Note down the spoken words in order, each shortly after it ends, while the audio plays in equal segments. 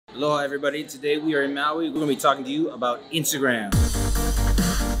Aloha everybody, today we are in Maui. We're going to be talking to you about Instagram.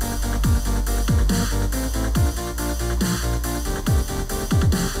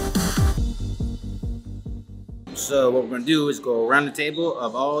 So what we're going to do is go around the table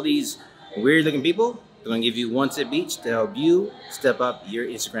of all these weird looking people. We're going to give you one tip each to help you step up your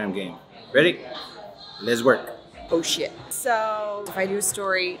Instagram game. Ready? Let's work. Oh shit. So if I do a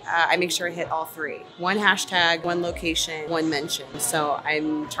story, I make sure I hit all three. One hashtag, one location, one mention. So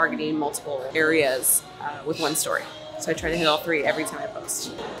I'm targeting multiple areas with one story. So I try to hit all three every time I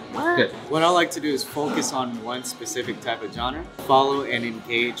post. Good. What I like to do is focus on one specific type of genre, follow and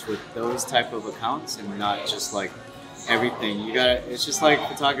engage with those type of accounts and not just like everything. It's just like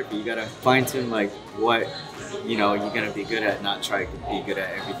photography. You gotta fine tune like what, you're gonna be good at, not try to be good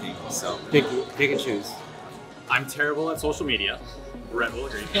at everything. So pick and choose. I'm terrible at social media. Brett will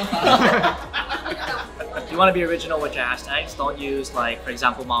agree. You want to be original with your hashtags. Don't use, like, for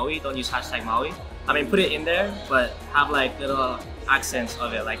example, Maui. Don't use hashtag Maui. I mean, put it in there, but have like little accents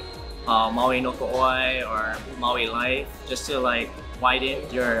of it, like Maui no Ko'oi or Maui Life, just to like widen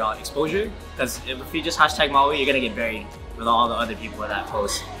your exposure. Because if you just hashtag Maui, you're gonna get buried with all the other people that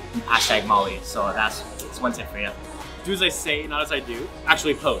post hashtag Maui. So it's one tip for you. Do as I say, not as I do.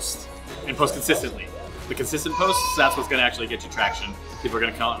 Actually post, and post consistently. The consistent posts, that's what's gonna actually get you traction. People are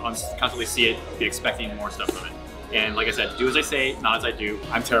gonna constantly see it, be expecting more stuff from it. And like I said, do as I say, not as I do.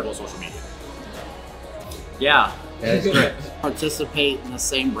 I'm terrible at social media. Yeah. That's great. Participate in the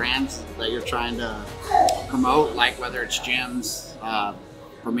same brands that you're trying to promote, like whether it's gyms,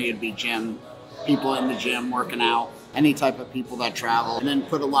 for me it'd be gym, people in the gym working out, any type of people that travel, and then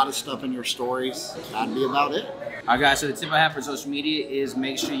put a lot of stuff in your stories. That'd be about it. Alright guys, so the tip I have for social media is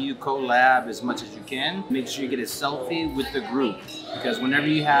make sure you collab as much as you can. Make sure you get a selfie with the group, because whenever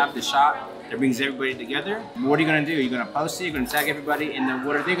you have the shot that brings everybody together, what are you going to do? You're going to post it, you're going to tag everybody, and then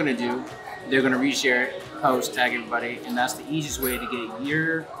what are they going to do? They're going to reshare it, post, tag everybody, and that's the easiest way to get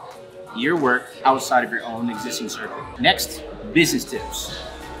your work outside of your own existing circle. Next, business tips.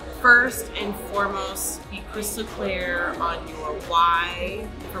 First and foremost, be crystal clear on your why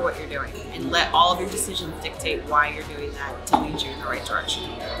for what you're doing, and let all of your decisions dictate why you're doing that to lead you in the right direction.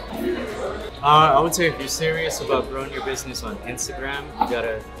 I would say if you're serious about growing your business on Instagram, you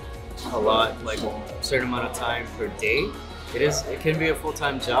gotta allot like a certain amount of time per day. It can be a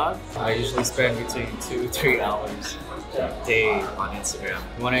full-time job. I usually spend between 2 to 3 hours a day on Instagram.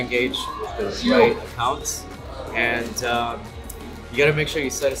 You want to engage with the right accounts, and you got to make sure you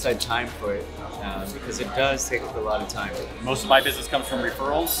set aside time for it because it does take up a lot of time. Most of my business comes from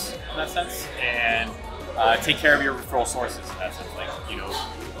referrals in that sense, and take care of your referral sources in that sense. Like,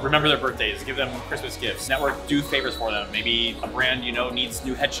 remember their birthdays, give them Christmas gifts, network, do favors for them. Maybe a brand needs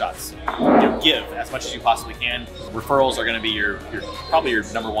new headshots. Give as much as you possibly can. Referrals are going to be probably your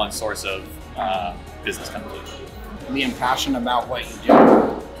number one source of business coming to. Being passionate about what you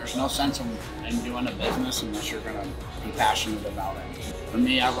do. There's no sense in doing a business unless you're going to be passionate about it. For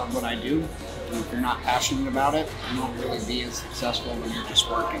me, I love what I do. And if you're not passionate about it, you won't really be as successful when you're just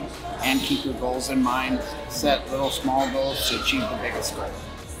working. And keep your goals in mind. Set little small goals to achieve the biggest goal.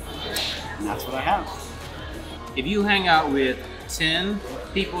 And that's what I have. If you hang out with 10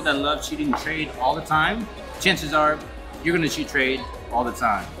 people that love shooting trade all the time, chances are you're going to shoot trade all the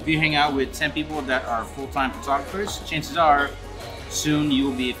time. If you hang out with 10 people that are full-time photographers, chances are soon you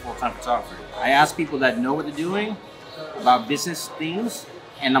will be a full-time photographer. I ask people that know what they're doing about business things,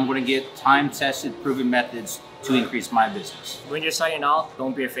 and I'm going to get time-tested, proven methods to increase my business. When you're starting out,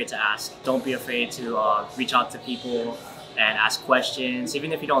 don't be afraid to ask. Don't be afraid to reach out to people and ask questions.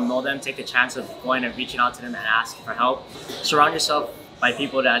 Even if you don't know them, take the chance of going and reaching out to them and ask for help. Surround yourself by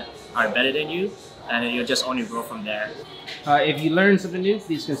people that are better than you, and you'll just only grow from there. If you learned something new,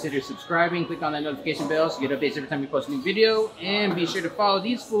 please consider subscribing. Click on that notification bell so you get updates every time we post a new video. And be sure to follow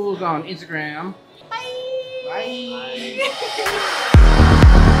these fools on Instagram. Bye! Bye!